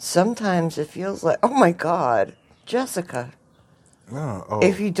 Sometimes it feels like, oh my God, Jessica. Oh.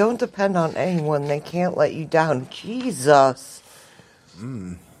 If you don't depend on anyone, they can't let you down. Jesus.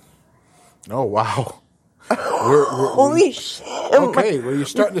 Oh, wow. Holy shit. Okay, well, you're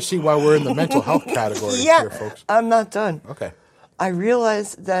starting to see why we're in the mental health category here, folks. I'm not done. Okay. I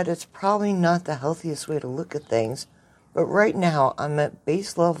realize that it's probably not the healthiest way to look at things, but right now I'm at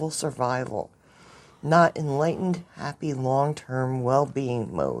base level survival, not enlightened, happy, long-term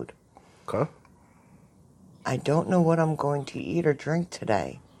well-being mode. Okay. I don't know what I'm going to eat or drink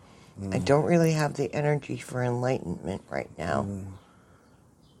today. I don't really have the energy for enlightenment right now.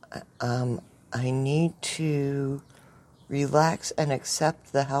 I need to relax and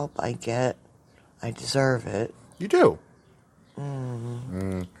accept the help I get. I deserve it. You do.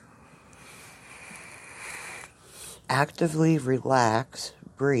 Actively relax,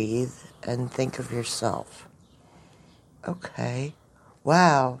 breathe, and think of yourself. Okay.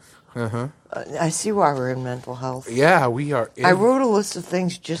 Wow. I see why we're in mental health. Yeah, we are. I wrote a list of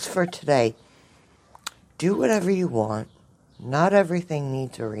things just for today. Do whatever you want. Not everything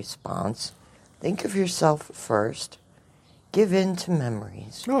needs a response. Think of yourself first. Give in to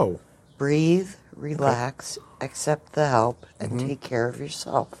memories. No. Breathe, relax, accept the help, and take care of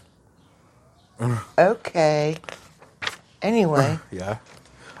yourself. Okay. Anyway. Yeah.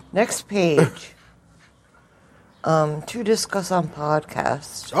 Next page. To discuss on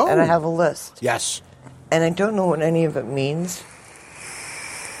podcasts. Oh. And I have a list. Yes. And I don't know what any of it means.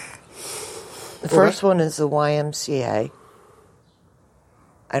 The first one is the YMCA.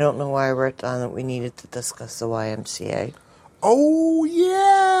 I don't know why I wrote down that we needed to discuss the YMCA. Oh,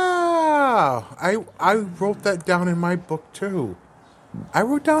 yeah. I wrote that down in my book, too. I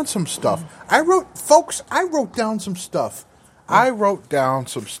wrote down some stuff. I wrote down some stuff.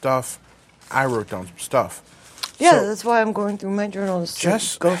 Yeah, So, that's why I'm going through my journals to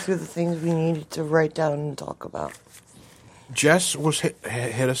Jess, go through the things we needed to write down and talk about. Jess was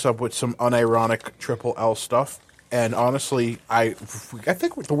hit us up with some unironic Triple L stuff, and honestly, I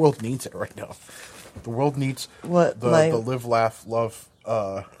think the world needs it right now. The world needs What, the live, laugh, love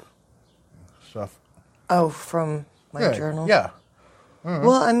stuff. Oh, from my journal? Yeah.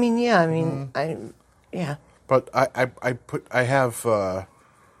 Well, I mean, yeah. But I have the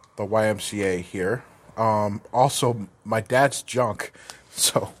YMCA here. Also, my dad's junk.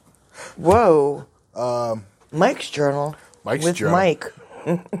 So. Whoa. Mike's journal. Mike's journal. Mike.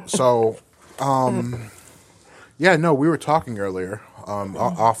 So, yeah, no, we were talking earlier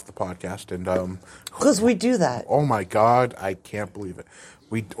off the podcast, and Because we do that. oh my God, I can't believe it.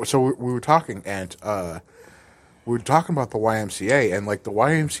 We were talking, and we were talking about the YMCA, and like the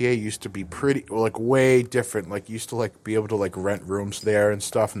YMCA used to be pretty, like way different. Like used to like be able to like rent rooms there and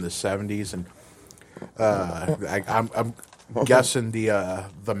stuff in the 70s, and I'm guessing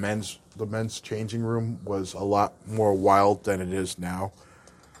the men's changing room was a lot more wild than it is now.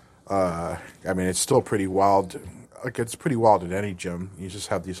 I mean, it's still pretty wild. Like it's pretty wild at any gym. You just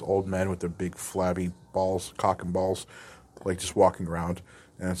have these old men with their big flabby balls, cock and balls, like just walking around,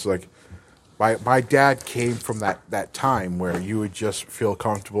 and it's like. My dad came from that time where you would just feel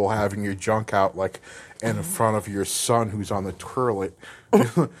comfortable having your junk out like in front of your son who's on the toilet.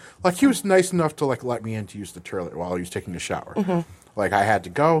 Like he was nice enough to like let me in to use the toilet while he was taking a shower. Like I had to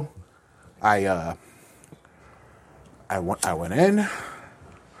go. I went in.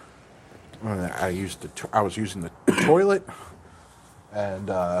 I was using the toilet, and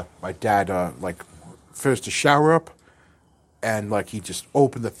my dad like finished the shower up. And, like, he just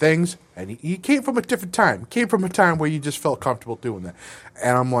opened the things, and he came from a different time. Came from a time where you just felt comfortable doing that.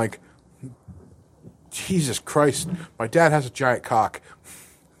 And I'm like, Jesus Christ, my dad has a giant cock.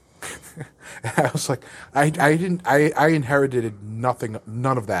 And I was like, I inherited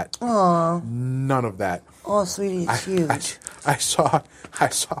none of that. Aww. None of that. Oh, sweetie, it's huge. I saw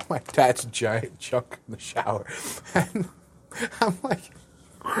my dad's giant junk in the shower. And I'm like...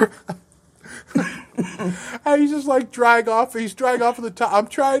 And he's just like drying off. He's drying off at the top. I'm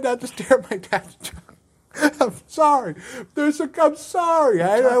trying not to stare at my dad's junk. I'm sorry. I'm sorry.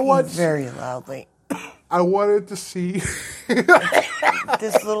 I want very loudly. I wanted to see.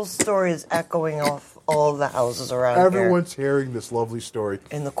 This little story is echoing off all of the houses around Everyone's hearing this lovely story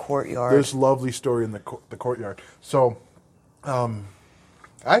in the courtyard. This lovely story in the courtyard. So, I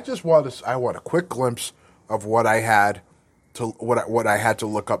want a quick glimpse of what I had. What I had to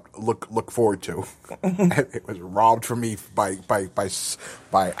look forward to. It was robbed from me by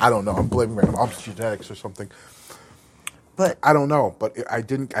I don't know. I'm blaming my mom's genetics or something. But I don't know. But I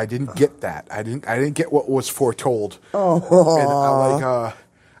didn't get that. I didn't get what was foretold. Oh. And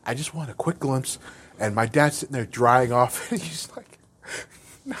I just want a quick glimpse. And my dad's sitting there drying off, and he's like,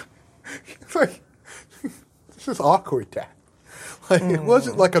 this is awkward, Dad. Like it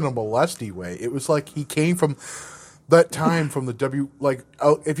wasn't like in a molesty way. It was like he came from. That time from the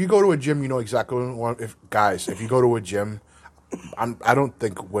if you go to a gym, you know exactly what I want. If you go to a gym, I don't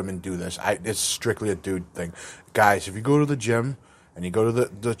think women do this. It's strictly a dude thing. Guys, if you go to the gym and you go to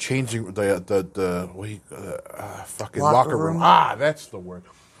the changing fucking locker room. That's the word.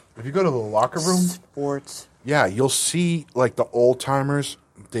 If you go to the locker room, sports. Yeah, you'll see like the old timers.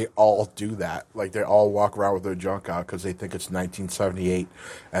 they all do that. Like, they all walk around with their junk out because they think it's 1978,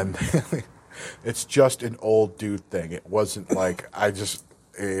 and it's just an old dude thing. It wasn't like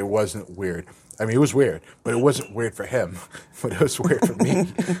it wasn't weird. I mean, it was weird, but it wasn't weird for him, but it was weird for me.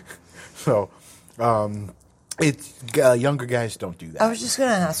 So, younger guys don't do that. I was just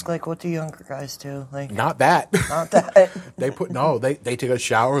gonna ask, like, what do younger guys do? Like, not that. not that. They take a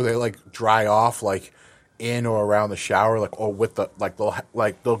shower. They like dry off like in or around the shower, like or with the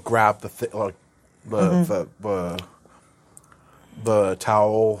they'll grab the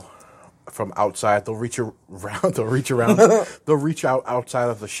towel from outside. They'll reach around. They'll reach out outside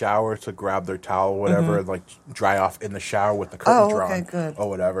of the shower to grab their towel, or whatever, and like dry off in the shower with the curtain drawn, good. or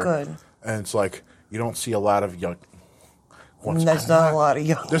whatever. Good. And it's like you don't see a lot of young. There's not a lot of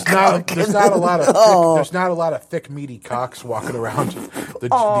young. There's not a lot of. There's not a lot of thick, meaty cocks walking around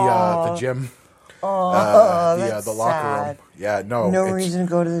the gym. The locker sad. room. Yeah, no reason to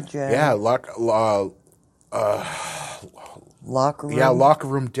go to the gym. Yeah, locker room. Yeah, locker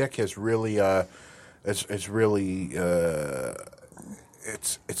room dick has really it's really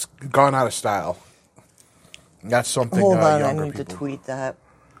it's gone out of style. That's something. Hold on, younger I need to people. tweet that.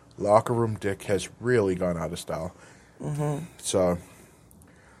 Locker room dick has really gone out of style. Mm-hmm. So,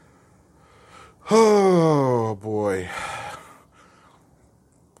 oh boy,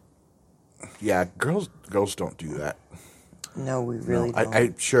 yeah, girls don't do that. No, we really don't.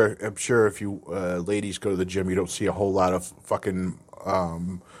 I'm sure if you ladies go to the gym, you don't see a whole lot of fucking.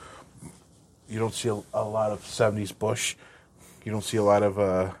 You don't see a lot of 70s bush. You don't see a lot of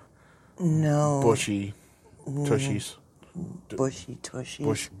bushy tushies. Bushy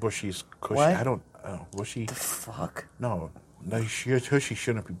tushies. Bushies. Cushy. What? I don't bushy. The fuck? No, your tushy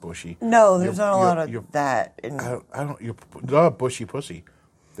shouldn't be bushy. No, there's not a lot of that. I don't. You're bushy pussy.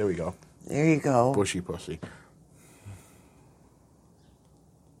 There we go. There you go. Bushy pussy.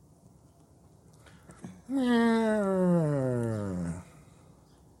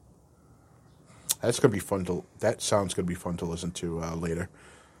 That's gonna be fun to. That sounds gonna be fun to listen to later.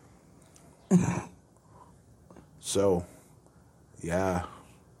 So, yeah.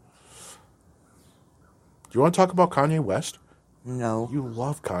 Do you want to talk about Kanye West? No. You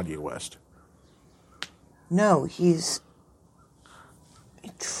love Kanye West. No, he's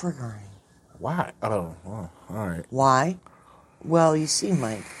triggering. Why? Oh, well, all right. Why? Well, you see,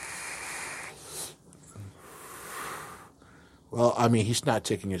 Mike. Well, I mean, he's not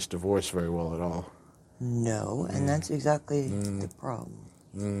taking his divorce very well at all. No, and that's exactly the problem.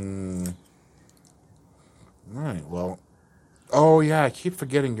 All right, well. Oh, yeah, I keep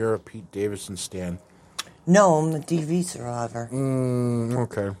forgetting you're a Pete Davidson stan. No, I'm the DV survivor.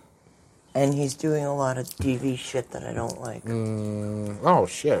 Okay. And he's doing a lot of DV shit that I don't like. Oh,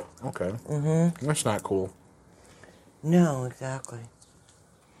 shit. Okay. Mm-hmm. That's not cool. No, exactly.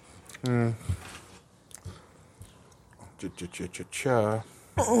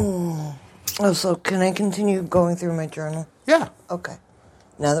 Oh, so can I continue going through my journal? Yeah. Okay.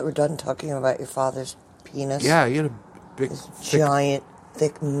 Now that we're done talking about your father's penis. Yeah, he had a big... giant,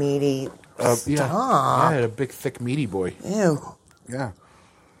 thick, meaty... Stop. Yeah, he had a big, thick, meaty boy. Ew. Yeah.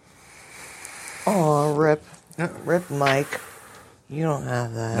 Oh, rip. Yeah. Rip, Mike. You don't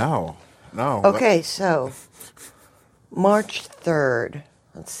have that. No. Okay, so... March 3rd.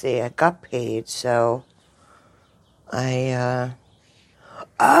 Let's see, I got paid, so... I'm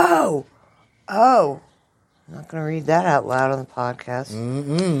not going to read that out loud on the podcast.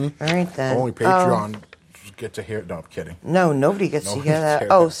 All right, then. Only Patreon get to hear it. No, I'm kidding. No, nobody gets to hear that.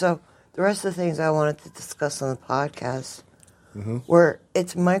 Oh, so the rest of the things I wanted to discuss on the podcast were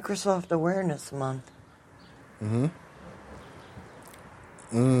it's Microsoft Awareness Month.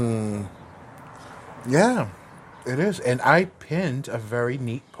 Yeah, it is. And I pinned a very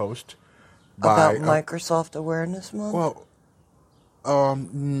neat post About Microsoft Awareness Month? Well,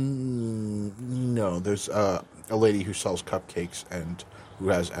 no. There's a lady who sells cupcakes and who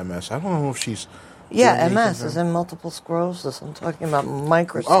has MS. I don't know if she's... Yeah, MS is in multiple sclerosis. I'm talking about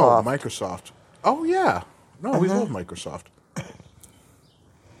Microsoft. Oh, Microsoft. Oh, yeah. No, we love Microsoft.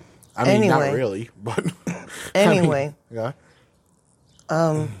 I mean, not really, but... Anyway. Yeah.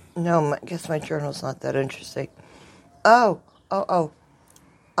 No, I guess my journal's not that interesting. I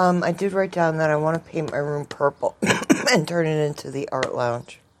did write down that I want to paint my room purple and turn it into the art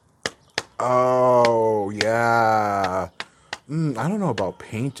lounge. Oh, yeah. I don't know about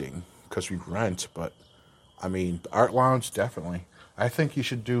painting, because we rent, but, I mean, the art lounge, definitely. I think you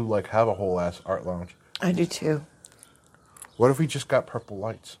should have a whole-ass art lounge. I do, too. What if we just got purple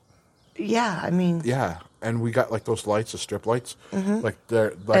lights? Yeah, I mean... Yeah, and we got, those lights, the strip lights. And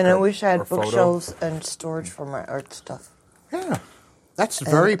I wish I had bookshelves and storage for my art stuff. Yeah. That's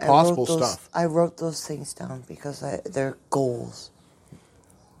very possible stuff. I wrote those things down because they're goals.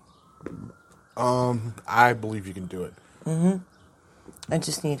 I believe you can do it. I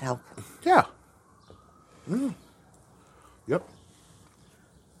just need help. Yeah. Yep.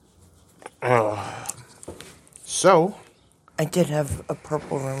 So. I did have a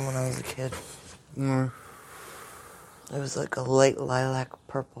purple room when I was a kid. It was like a light lilac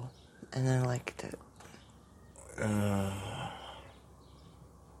purple, and I liked it.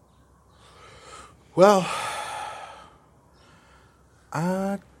 Well,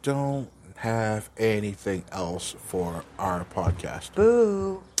 I don't have anything else for our podcast.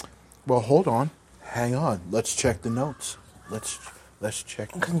 Boo. Well, hold on. Hang on. Let's check the notes. Let's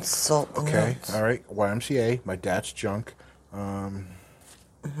check. Consult the notes. All right. YMCA. My dad's junk.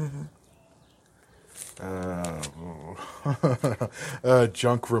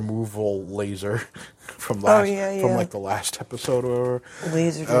 Junk removal laser from like the last episode or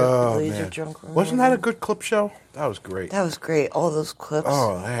laser junk removal. Wasn't that a good clip show? That was great. That was great. All those clips.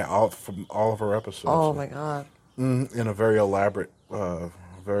 Oh, yeah, from all of our episodes. Oh my god. In a very elaborate,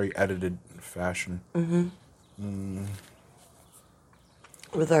 very edited fashion.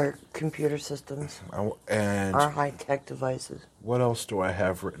 With our computer systems. And our high-tech devices. What else do I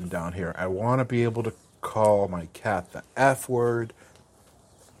have written down here? I want to be able to call my cat the F word.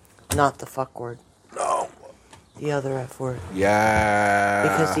 Not the fuck word. No. The other F word. Yeah.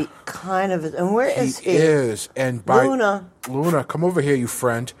 Because he kind of is. And where is he? He is. And by Luna, come over here, you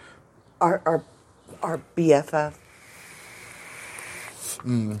friend. Our BFF.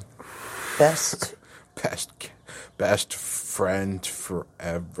 Best friend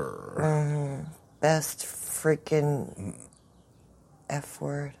forever. Best freaking F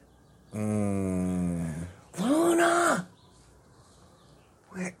word. Luna!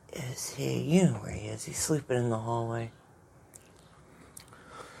 Where is he? You know where he is. He's sleeping in the hallway.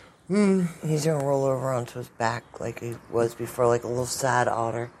 He's gonna roll over onto his back like he was before, like a little sad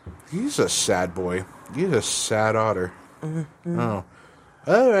otter. He's a sad boy. He's a sad otter. Oh.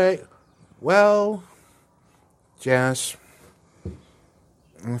 All right. Well, Jess,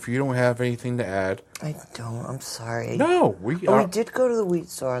 if you don't have anything to add. I don't. I'm sorry. No, we did go to the wheat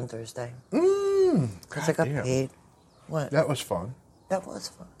store on Thursday. Because I got paid. What? That was fun. That was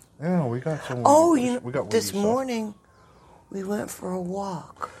fun. Yeah, we got some. Oh, this morning we went for a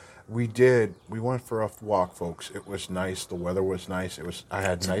walk. We did. We went for a walk, folks. It was nice. The weather was nice. I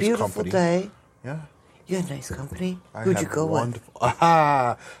had nice beautiful company. Day. Yeah. You had nice company. Who'd you go with?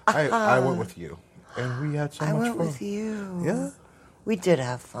 I went with you, and we had so much fun. I went with you. Yeah. We did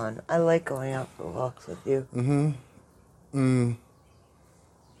have fun. I like going out for walks with you. And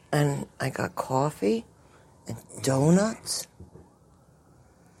I got coffee and donuts.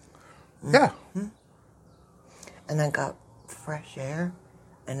 Yeah. And I got fresh air,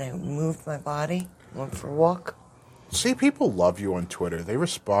 and I moved my body, went for a walk. See, people love you on Twitter. They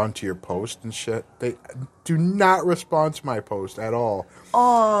respond to your post and shit. They do not respond to my post at all.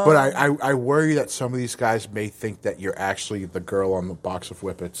 Oh. But I worry that some of these guys may think that you're actually the girl on the box of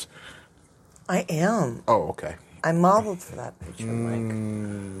Whippets. I am. Oh, okay. I modeled for that picture,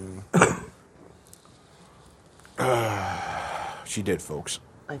 Mike. She did, folks.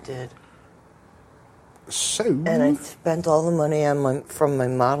 I did. So. And I spent all the money from my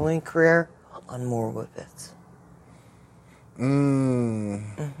modeling career on more Whippets.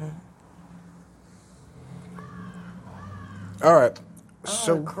 All right.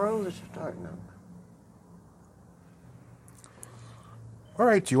 So the crows are starting up. All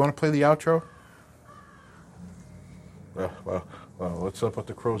right. Do you want to play the outro? Well, what's up with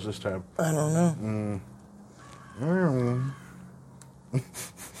the crows this time? I don't know.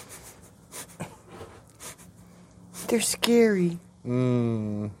 They're scary.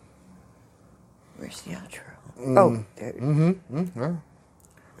 Where's the outro? Oh, there.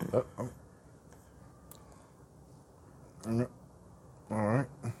 Yeah. All right.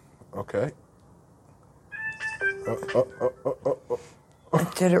 Okay. I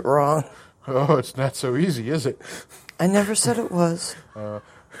did it wrong. Oh, it's not so easy, is it? I never said it was.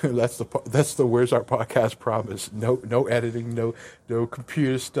 That's the Where's Our Podcast promise. No editing, no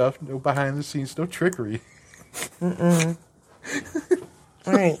computer stuff, no behind the scenes, no trickery. All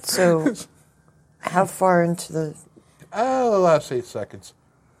right, so how far into the? The last 8 seconds.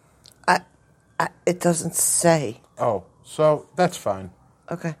 It doesn't say. Oh, so that's fine.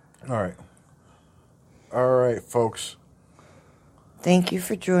 Okay. All right, folks. Thank you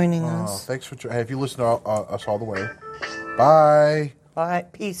for joining us. Thanks for have you listened to us all the way? Bye. Bye.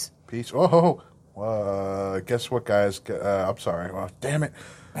 Peace. Peace. Oh, guess what, guys? I'm sorry. Oh, damn it.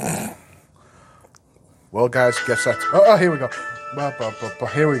 Well, guys, guess that's. Oh, here we go.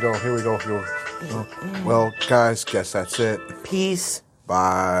 Here we go. Well, guys, guess that's it. Peace.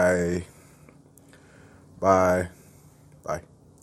 Bye. Bye.